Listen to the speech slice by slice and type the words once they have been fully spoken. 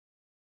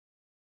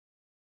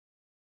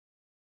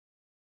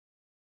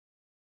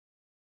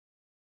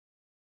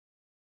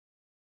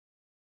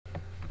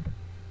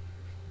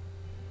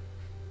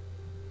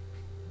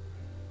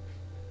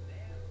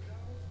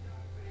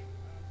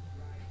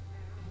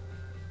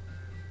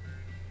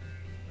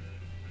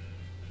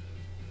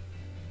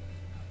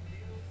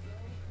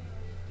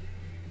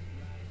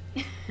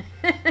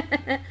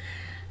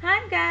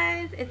Hi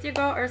guys, it's your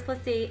girl Ursula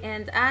C,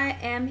 and I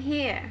am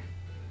here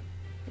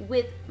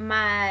with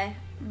my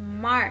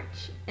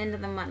March end of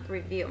the month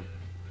review.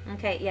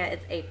 Okay, yeah,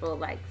 it's April,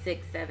 like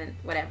 6th, 7th,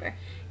 whatever.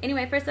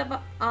 Anyway, first of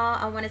all,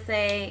 I want to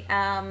say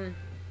I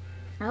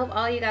hope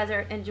all you guys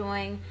are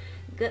enjoying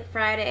Good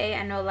Friday.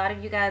 I know a lot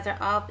of you guys are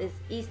off. It's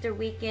Easter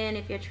weekend.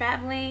 If you're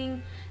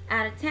traveling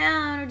out of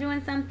town or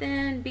doing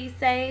something, be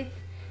safe.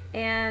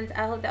 And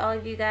I hope that all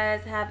of you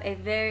guys have a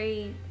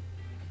very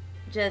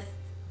just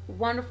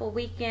wonderful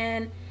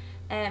weekend.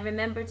 And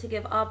remember to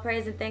give all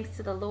praise and thanks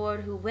to the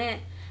Lord who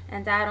went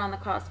and died on the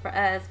cross for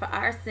us, for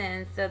our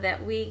sins, so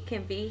that we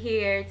can be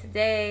here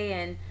today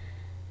and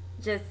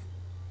just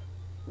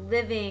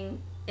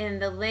living in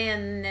the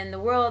land and the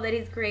world that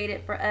He's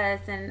created for us.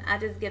 And I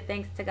just give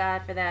thanks to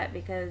God for that,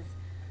 because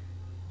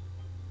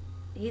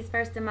He's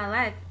first in my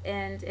life.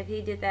 And if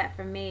He did that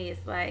for me,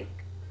 it's like,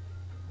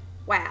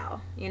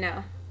 wow, you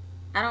know.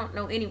 I don't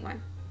know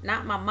anyone,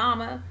 not my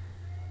mama,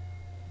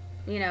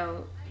 you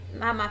know,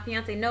 not my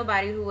fiance,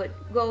 nobody who would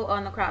go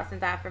on the cross and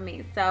die for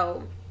me.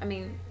 So, I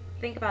mean,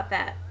 think about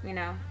that, you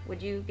know.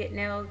 Would you get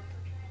nails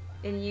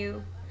in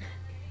you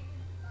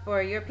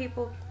for your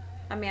people?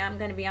 I mean, I'm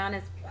going to be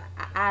honest.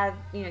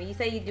 You know, you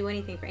say you do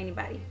anything for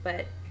anybody,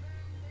 but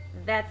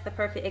that's the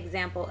perfect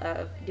example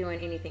of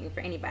doing anything for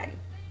anybody.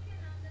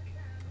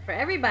 For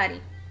everybody.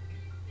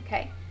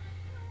 Okay.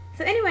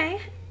 So anyway,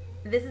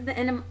 this is the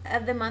end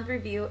of the month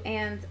review,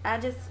 and I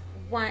just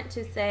want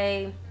to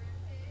say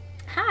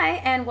hi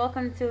and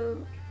welcome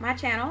to my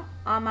channel.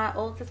 All my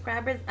old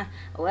subscribers,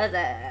 what's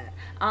up?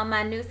 All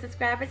my new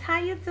subscribers, how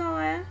you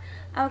doing?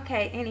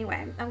 Okay,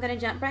 anyway, I'm gonna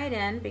jump right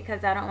in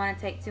because I don't want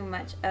to take too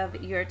much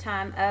of your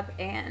time up,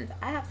 and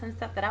I have some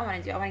stuff that I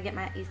want to do. I want to get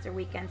my Easter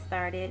weekend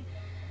started,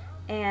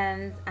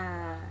 and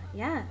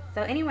yeah.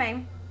 So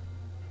anyway,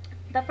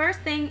 the first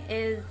thing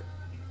is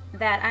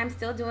that I'm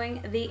still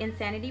doing the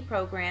Insanity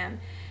program,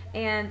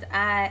 and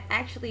I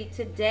actually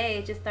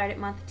today just started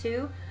month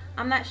 2.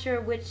 I'm not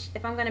sure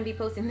if I'm going to be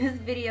posting this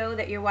video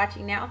that you're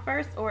watching now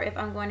first, or if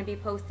I'm going to be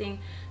posting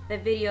the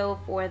video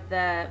for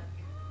the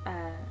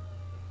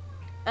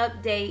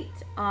update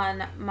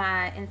on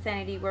my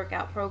Insanity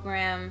workout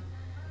program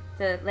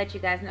to let you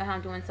guys know how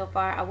I'm doing so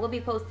far. I will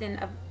be posting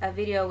a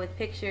video with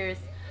pictures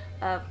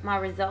of my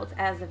results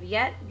as of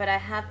yet, but I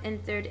have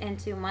entered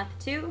into month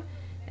 2.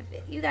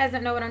 If you guys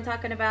don't know what I'm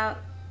talking about,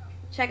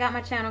 check out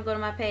my channel, go to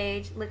my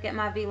page, look at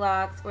my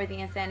vlogs for the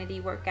Insanity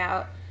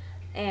workout,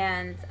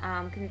 and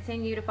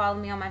continue to follow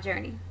me on my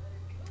journey.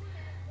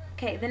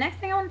 Okay, the next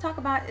thing I want to talk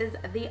about is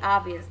the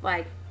obvious.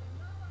 Like,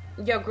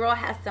 your girl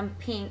has some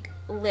pink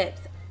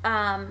lips.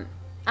 I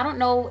don't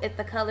know if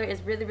the color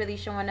is really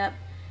showing up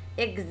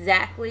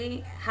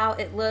exactly how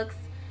it looks,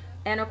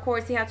 and of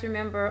course you have to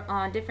remember,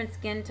 on different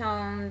skin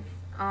tones,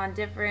 on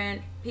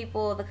different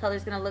people, the color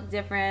is going to look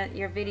different.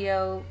 Your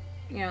video,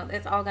 you know,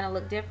 it's all going to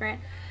look different.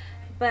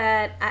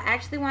 But I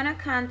actually won a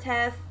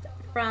contest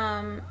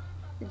from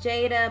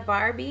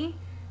JaedaBarbie.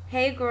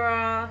 Hey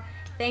girl,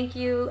 thank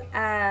you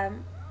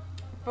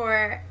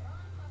for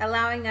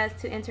allowing us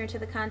to enter into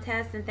the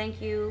contest, and thank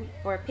you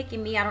for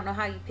picking me. I don't know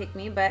how you picked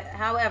me, but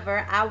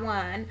however, I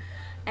won.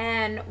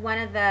 And what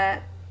am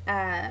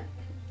I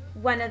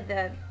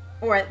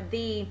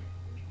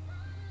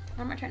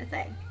trying to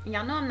say?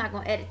 Y'all know I'm not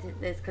gonna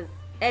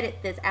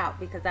edit this out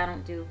because I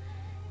don't do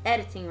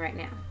editing right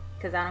now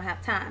because I don't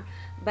have time.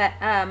 But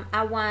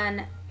I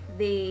won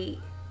the.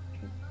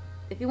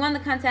 If you won the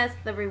contest,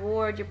 the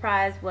reward, your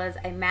prize was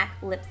a MAC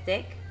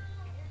lipstick.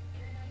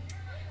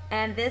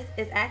 And this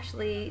is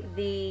actually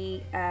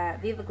the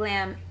Viva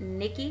Glam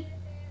Niki.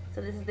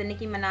 So this is the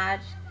Nicki Minaj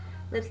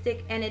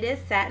lipstick, and it is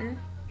satin.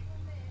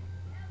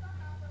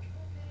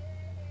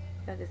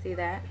 You can see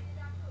that.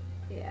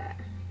 Yeah.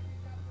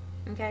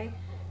 Okay.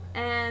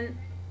 And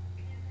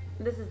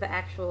this is the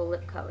actual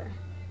lip color.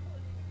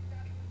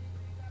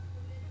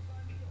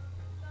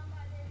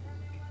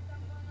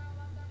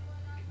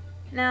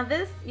 Now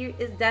this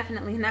is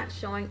definitely not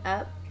showing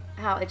up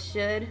how it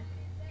should. I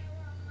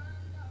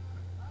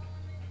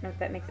don't know if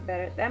that makes it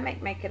better. That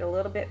might make it a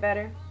little bit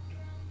better.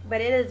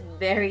 But it is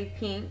very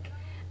pink.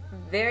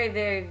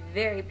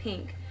 Very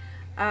pink.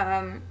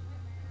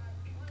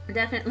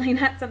 Definitely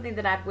not something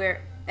that I'd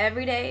wear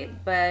every day,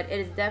 but it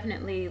is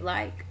definitely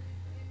like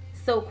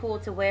so cool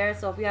to wear.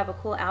 So if you have a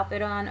cool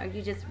outfit on, or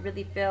you just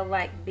really feel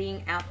like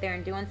being out there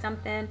and doing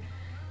something,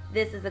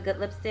 this is a good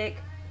lipstick.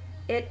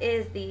 It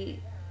is the,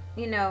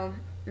 you know,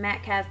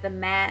 MAC has the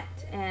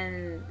matte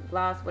and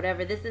gloss,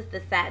 whatever. This is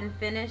the satin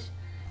finish,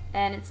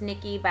 and it's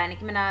Niki by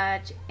Nicki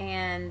Minaj,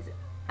 and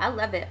I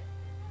love it.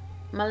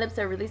 My lips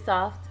are really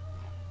soft.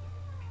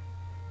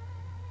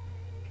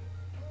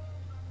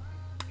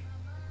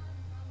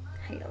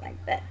 How you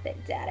like that,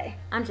 Big Daddy?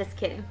 I'm just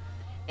kidding.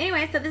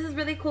 Anyway, so this is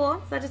really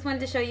cool, so I just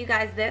wanted to show you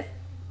guys this.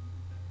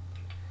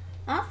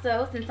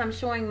 Also, since I'm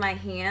showing my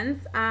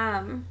hands,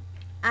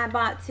 I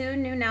bought 2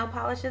 new nail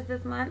polishes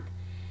this month.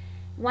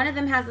 One of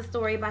them has a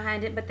story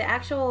behind it, but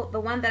the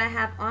one that I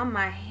have on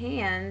my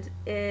hand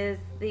is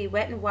the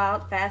Wet n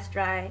Wild Fast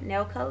Dry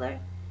nail color.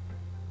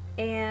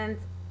 And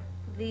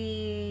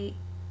the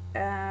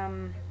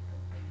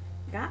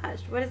gosh,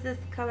 what is this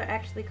color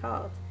actually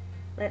called?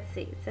 Let's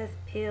see. It says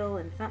peel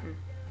and something.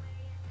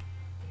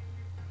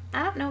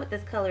 I don't know what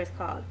this color is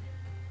called.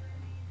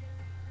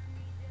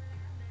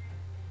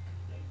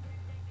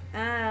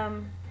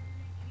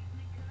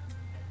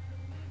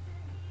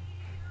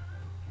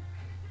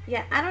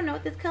 Yeah, I don't know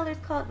what this color is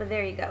called, but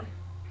there you go.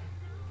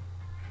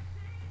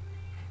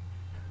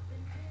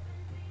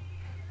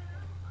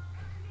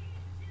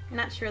 I'm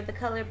not sure of the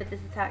color, but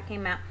this is how it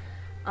came out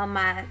on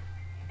my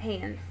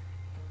hands.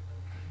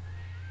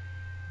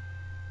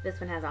 This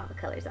one has all the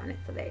colors on it,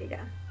 so there you go.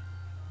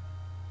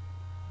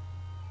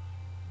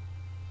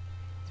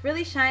 It's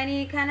really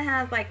shiny. It kind of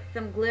has like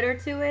some glitter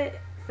to it,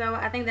 so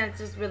I think that's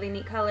just really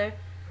neat color.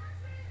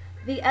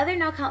 The other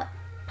nail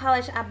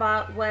polish I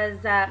bought was,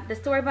 the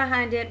story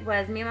behind it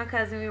was me and my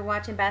cousin, we were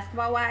watching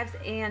Basketball Wives,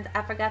 and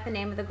I forgot the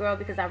name of the girl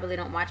because I really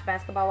don't watch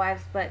Basketball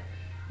Wives, but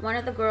one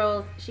of the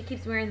girls, she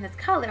keeps wearing this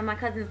color, and my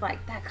cousin's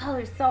like, that color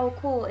is so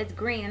cool, it's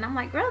green. And I'm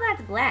like, girl,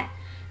 that's black.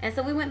 And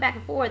so we went back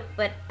and forth,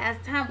 but as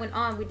time went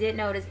on, we did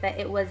notice that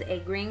it was a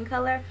green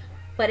color,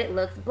 but it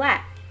looks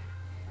black.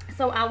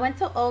 So I went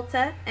to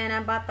Ulta, and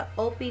I bought the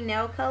Opie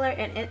nail color,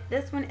 and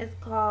this one is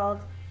called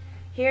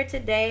Here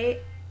Today,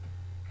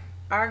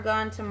 Are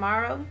Gone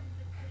Tomorrow.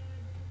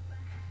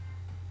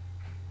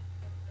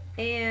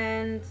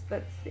 And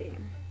let's see.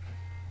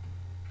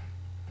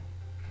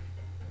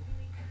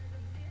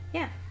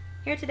 Yeah,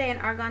 Here Today and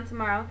Are Gone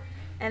Tomorrow.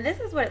 And this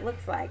is what it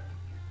looks like.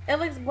 It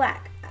looks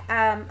black.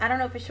 I don't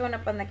know if it's showing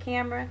up on the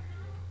camera.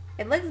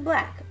 It looks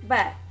black,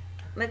 but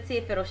let's see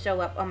if it'll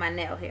show up on my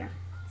nail here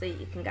so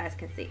you guys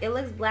can see. It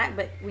looks black,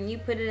 but when you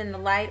put it in the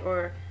light,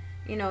 or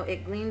you know,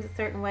 it gleams a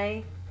certain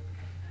way,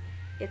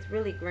 it's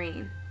really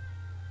green.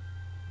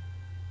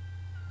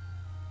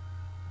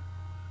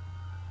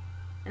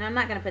 And I'm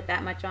not going to put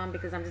that much on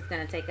because I'm just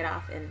going to take it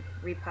off and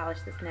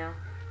repolish this nail.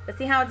 But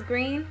see how it's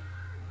green?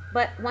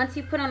 But once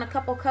you put on a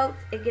couple coats,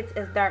 it gets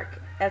as dark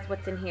as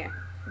what's in here.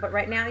 But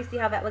right now, you see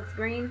how that looks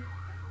green?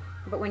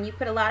 But when you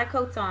put a lot of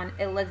coats on,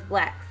 it looks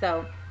black.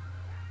 So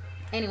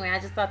anyway, I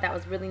just thought that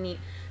was really neat.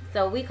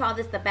 So we call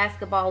this the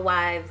Basketball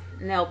Wives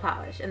nail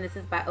polish, and this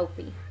is by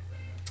Opie.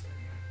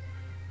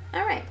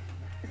 All right.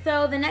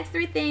 So the next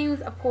three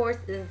things, of course,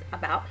 is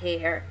about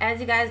hair. As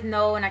you guys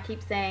know, and I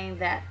keep saying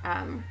that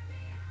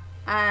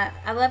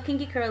I love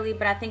Kinky Curly,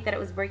 but I think that it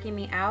was breaking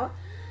me out.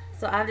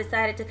 So I've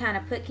decided to kind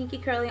of put Kinky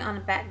Curly on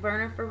the back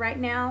burner for right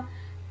now.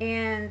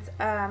 And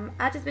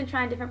I've just been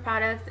trying different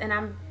products,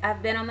 and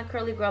I've been on the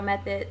Curly Girl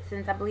method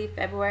since I believe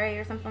February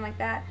or something like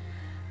that.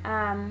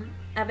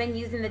 I've been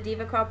using the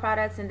Diva Curl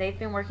products, and they've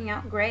been working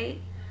out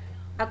great.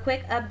 A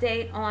quick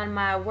update on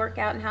my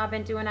workout and how I've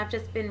been doing. I've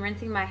just been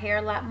rinsing my hair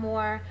a lot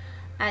more.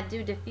 I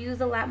do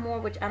diffuse a lot more,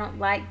 which I don't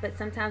like, but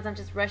sometimes I'm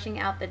just rushing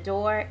out the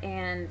door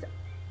and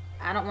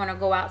I don't want to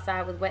go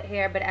outside with wet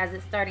hair. But as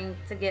it's starting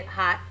to get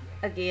hot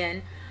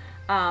again,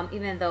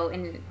 even though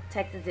in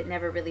Texas it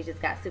never really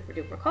just got super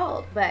duper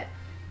cold, but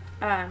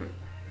I'm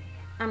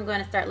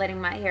going to start letting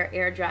my hair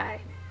air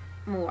dry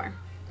more.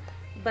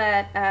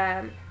 But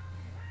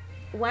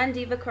one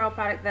Diva Curl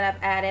product that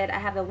I've added, I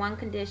have the One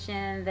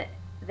Condition,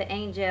 the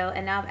Angel,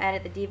 and now I've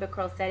added the Diva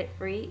Curl Set It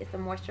Free. It's a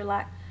moisture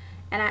lock,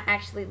 and I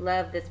actually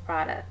love this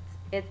product.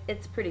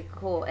 It's pretty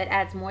cool. It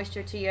adds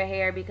moisture to your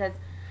hair because,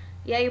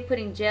 yeah, you're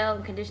putting gel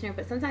and conditioner,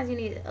 but sometimes you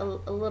need a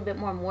little bit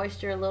more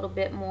moisture, a little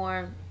bit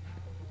more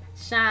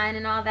shine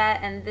and all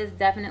that, and this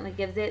definitely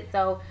gives it.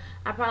 So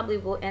I probably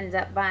will end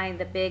up buying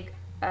the big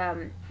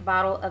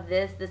bottle of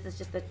this. This is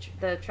just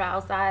the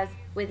trial size.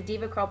 With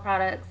Diva Curl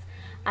products,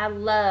 I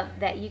love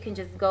that you can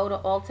just go to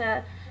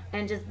Ulta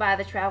and just buy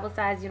the travel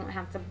size. You don't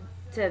have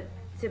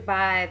to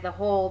buy the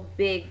whole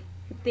big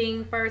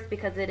thing first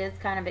because it is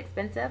kind of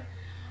expensive.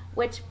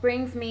 Which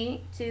brings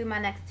me to my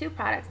next two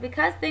products.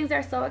 Because things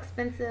are so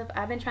expensive,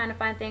 I've been trying to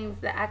find things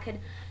that I could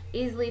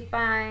easily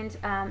find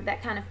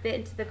that kind of fit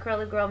into the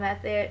Curly Girl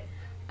method.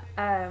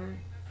 I'm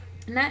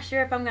not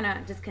sure if I'm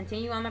gonna just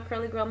continue on the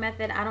Curly Girl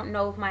method. I don't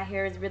know if my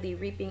hair is really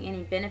reaping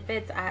any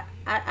benefits. I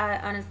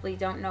honestly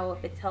don't know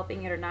if it's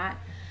helping it or not.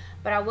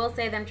 But I will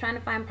say that I'm trying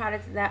to find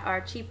products that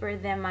are cheaper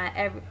than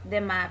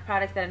my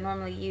products that I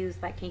normally use,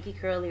 like Kinky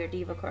Curly or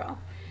Diva Curl.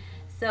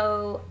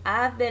 So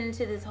I've been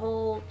to this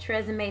whole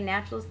Tresemme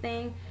Naturals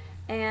thing,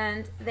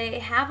 and they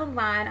have a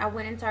line. I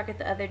went in Target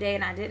the other day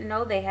and I didn't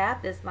know they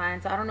had this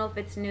line, so I don't know if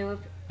it's new, if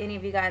any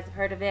of you guys have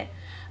heard of it,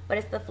 but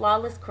it's the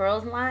Flawless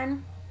Curls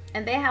line,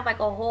 and they have like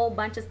a whole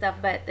bunch of stuff.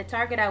 But the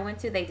Target I went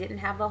to, they didn't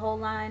have the whole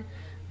line,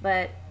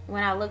 but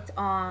when I looked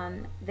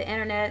on the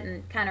internet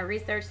and kind of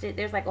researched it,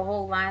 there's like a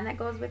whole line that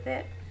goes with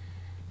it.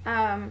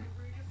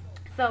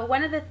 So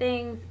one of the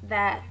things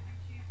that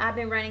I've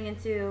been running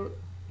into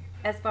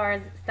as far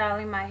as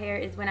styling my hair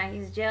is when I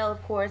use gel,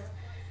 of course,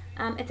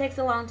 it takes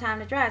a long time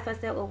to dry. So I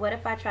said, well, what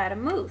if I tried a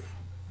mousse?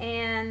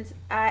 And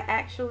I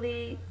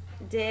actually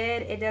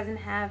did. It doesn't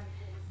have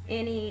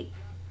any,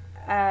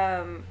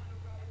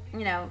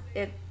 you know,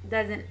 it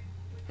doesn't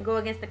go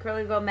against the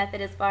Curly Girl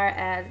method as far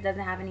as it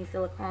doesn't have any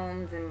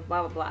silicones and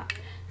blah, blah, blah.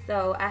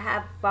 So I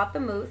have bought the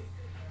mousse.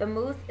 the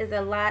mousse is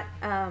a lot,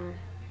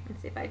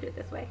 let's see if I do it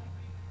this way.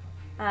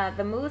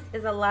 The mousse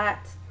is a lot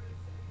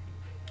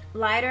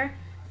lighter,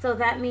 so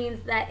that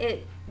means that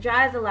it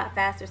dries a lot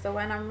faster. So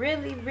when I'm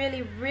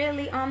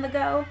really on the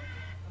go,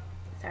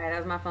 sorry, that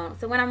was my phone.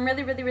 So when I'm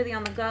really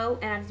on the go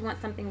and I just want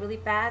something really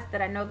fast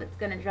that I know that's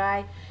gonna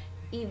dry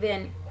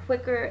even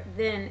quicker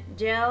than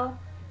gel,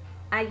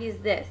 I use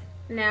this.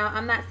 Now,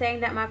 I'm not saying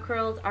that my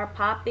curls are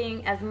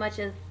popping as much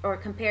as, or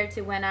compared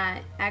to when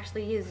I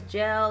actually use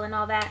gel and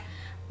all that,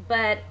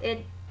 but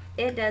it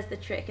does the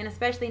trick. And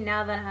especially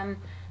now that I'm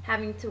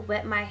having to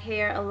wet my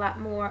hair a lot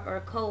more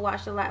or cold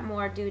wash a lot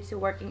more due to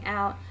working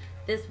out,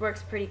 this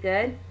works pretty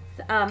good.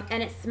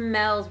 And it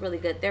smells really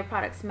good. Their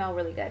products smell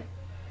really good.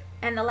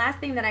 And the last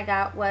thing that I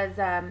got was,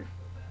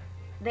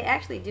 they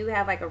actually do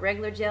have like a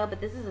regular gel,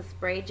 but this is a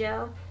spray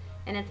gel,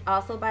 and it's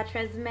also by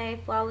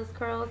Tresemme Flawless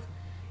Curls.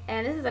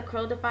 And this is a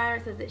curl definer.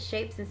 It says it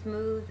shapes and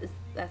smooths. It's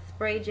a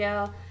spray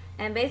gel.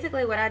 And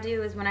basically what I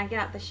do is when I get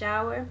out the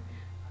shower,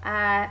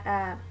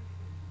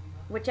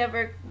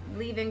 whichever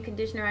leave-in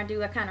conditioner I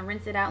do, I kind of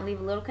rinse it out and leave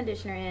a little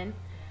conditioner in.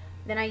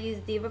 Then I use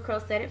Diva Curl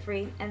Set It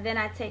Free. And then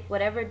I take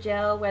whatever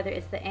gel, whether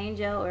it's the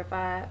Angel or if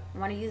I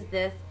want to use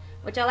this,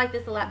 which I like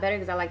this a lot better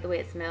because I like the way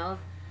it smells.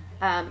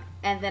 And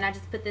then I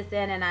just put this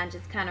in and I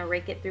just kind of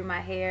rake it through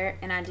my hair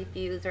and I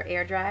diffuse or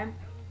air dry.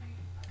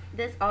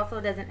 This also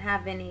doesn't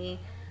have any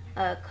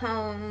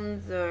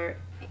cones or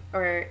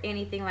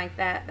anything like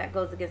that that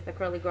goes against the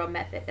curly girl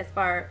method as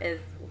far as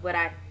what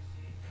I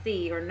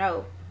see or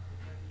know.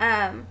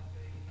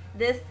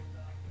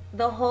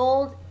 The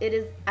hold,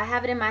 I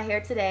have it in my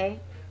hair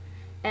today,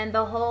 and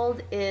the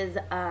hold is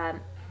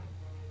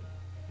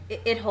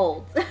it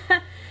holds.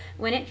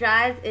 When it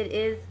dries, it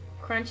is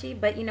crunchy,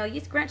 but you know,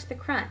 you scrunch the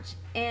crunch,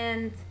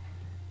 and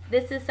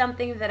this is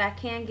something that I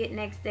can get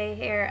next day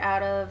hair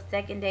out of,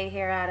 second day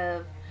hair out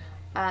of.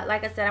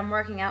 Like I said, I'm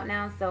working out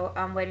now, so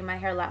I'm wetting my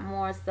hair a lot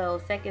more. So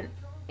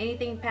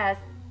anything past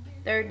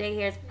third day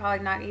hair is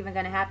probably not even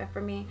going to happen for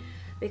me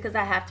because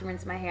I have to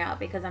rinse my hair out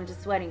because I'm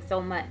just sweating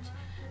so much.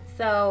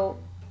 So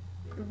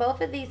both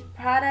of these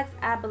products,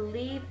 I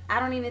believe, I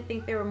don't even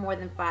think they were more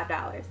than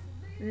 $5.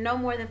 No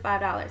more than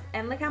 $5.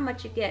 And look how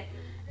much you get.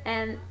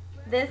 And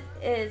this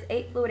is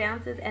 8 fluid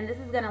ounces, and this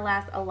is going to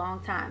last a long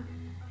time,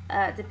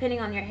 depending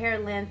on your hair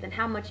length and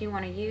how much you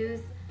want to use.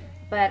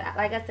 But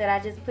like I said, I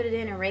just put it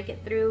in and rake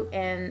it through,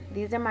 and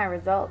these are my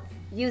results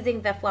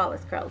using the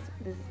Flawless Curls.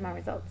 This is my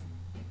results.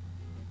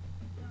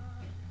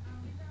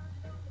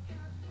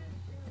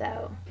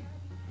 So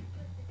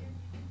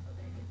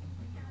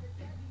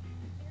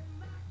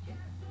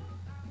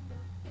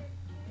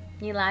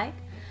you like?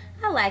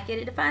 I like it.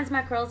 It defines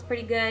my curls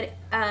pretty good.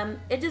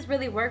 It just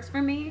really works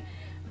for me.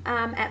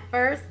 At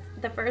first,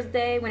 the first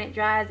day when it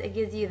dries, it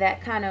gives you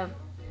that kind of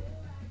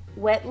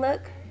wet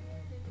look.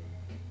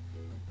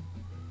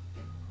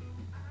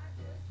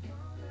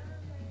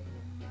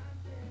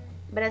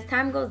 But as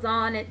time goes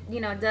on, it, you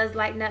know, does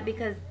lighten up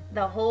because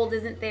the hold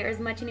isn't there as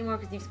much anymore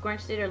because you've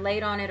scrunched it or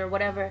laid on it or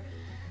whatever.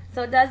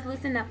 So it does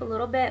loosen up a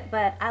little bit,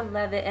 but I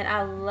love it, and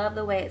I love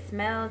the way it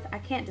smells. I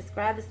can't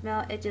describe the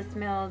smell. It just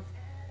smells,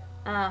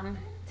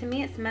 to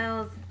me it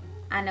smells,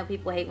 I know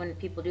people hate when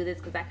people do this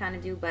because I kind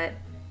of do, but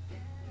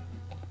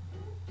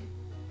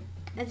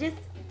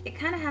it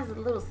kind of has a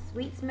little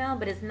sweet smell,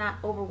 but it's not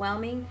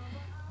overwhelming.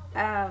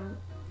 I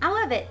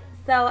love it.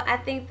 So I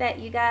think that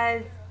you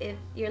guys, if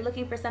you're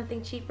looking for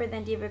something cheaper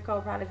than Diva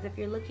Curl products, if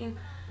you're looking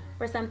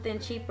for something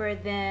cheaper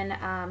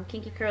than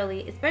Kinky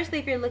Curly, especially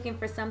if you're looking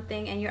for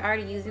something and you're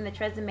already using the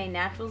Tresemme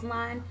Naturals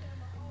line,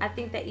 I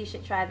think that you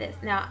should try this.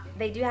 Now,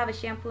 they do have a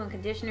shampoo and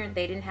conditioner.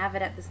 They didn't have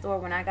it at the store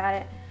when I got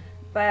it,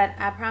 but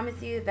I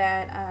promise you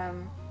that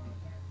I'm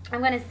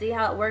going to see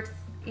how it works,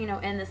 you know,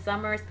 in the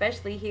summer,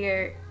 especially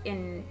here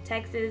in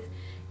Texas.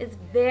 It's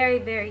very,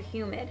 very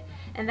humid,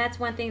 and that's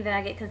one thing that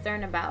I get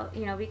concerned about.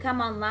 You know, we come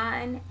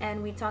online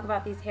and we talk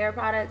about these hair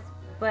products,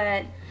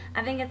 but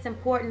I think it's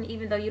important,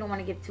 even though you don't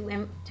want to give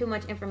too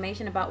much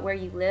information about where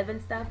you live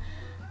and stuff,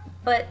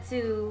 but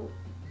to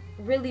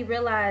really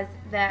realize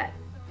that,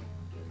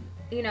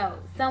 you know,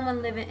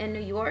 someone living in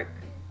New York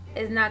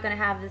is not going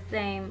to have the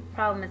same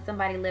problem as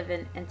somebody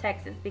living in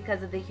Texas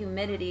because of the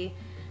humidity.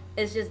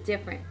 It's just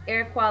different.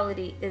 Air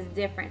quality is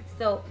different.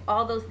 So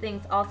all those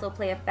things also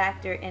play a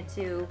factor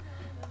into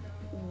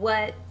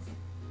what,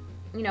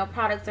 you know,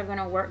 products are going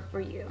to work for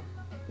you.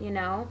 You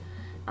know,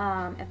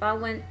 if I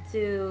went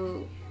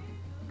to,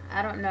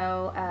 I don't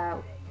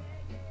know,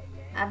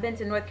 I've been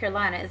to North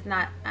Carolina.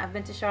 I've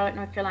been to Charlotte,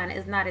 North Carolina.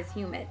 It's not as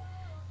humid.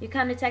 You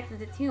come to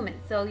Texas, it's humid,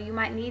 so you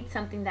might need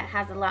something that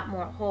has a lot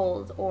more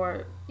hold,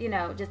 or, you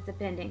know, just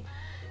depending.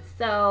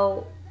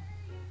 So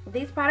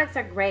these products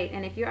are great,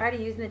 and if you're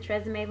already using the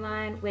Tresemme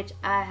line, which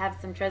I have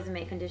some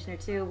Tresemme conditioner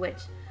too, which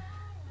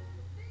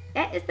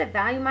that is the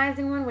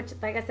volumizing one, which,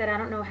 like I said, I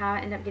don't know how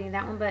I end up getting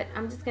that one, but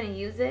I'm just going to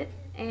use it,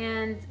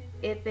 and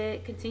if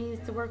it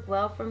continues to work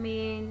well for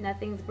me,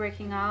 nothing's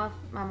breaking off,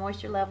 my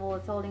moisture level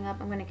is holding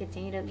up, I'm going to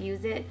continue to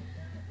use it.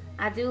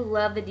 I do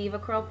love the Diva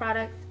Curl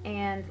products,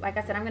 and like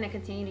I said, I'm going to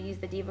continue to use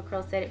the Diva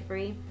Curl Set It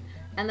Free.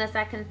 unless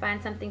I can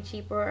find something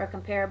cheaper or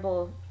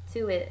comparable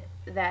to it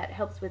that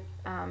helps with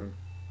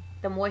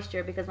the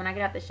moisture, because when I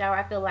get out the shower,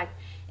 I feel like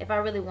if I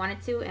really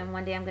wanted to, and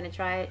one day I'm going to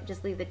try it,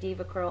 just leave the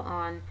Diva Curl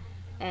on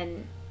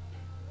and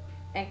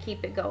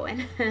keep it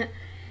going.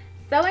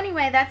 So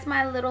anyway, that's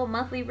my little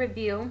monthly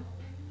review,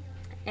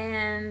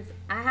 and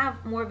I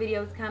have more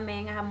videos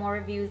coming. I have more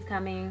reviews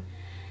coming.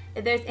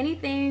 If there's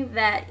anything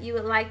that you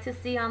would like to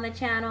see on the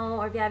channel,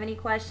 or if you have any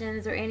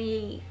questions or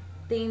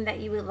anything that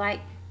you would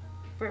like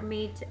for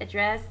me to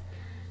address,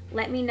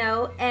 let me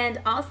know.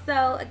 And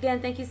also, again,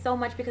 thank you so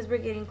much, because we're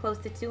getting close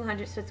to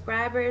 200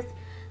 subscribers.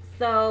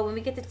 So when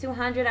we get to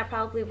 200, I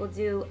probably will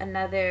do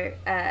another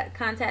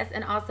contest.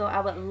 And also, I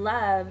would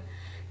love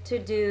to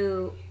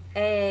do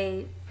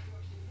a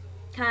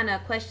kind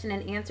of question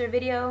and answer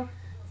video.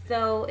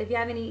 So if you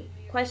have any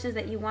questions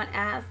that you want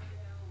asked,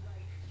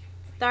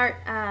 start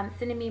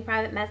sending me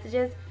private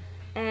messages,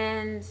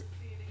 and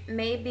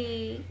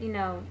maybe, you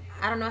know,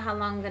 I don't know how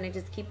long I'm going to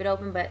just keep it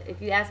open, but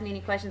if you ask me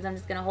any questions, I'm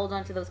just going to hold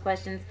on to those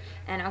questions,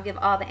 and I'll give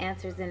all the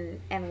answers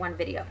in one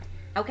video.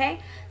 Okay?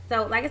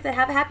 So, like I said,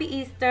 have a happy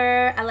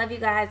Easter. I love you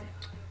guys.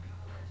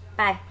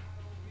 Bye.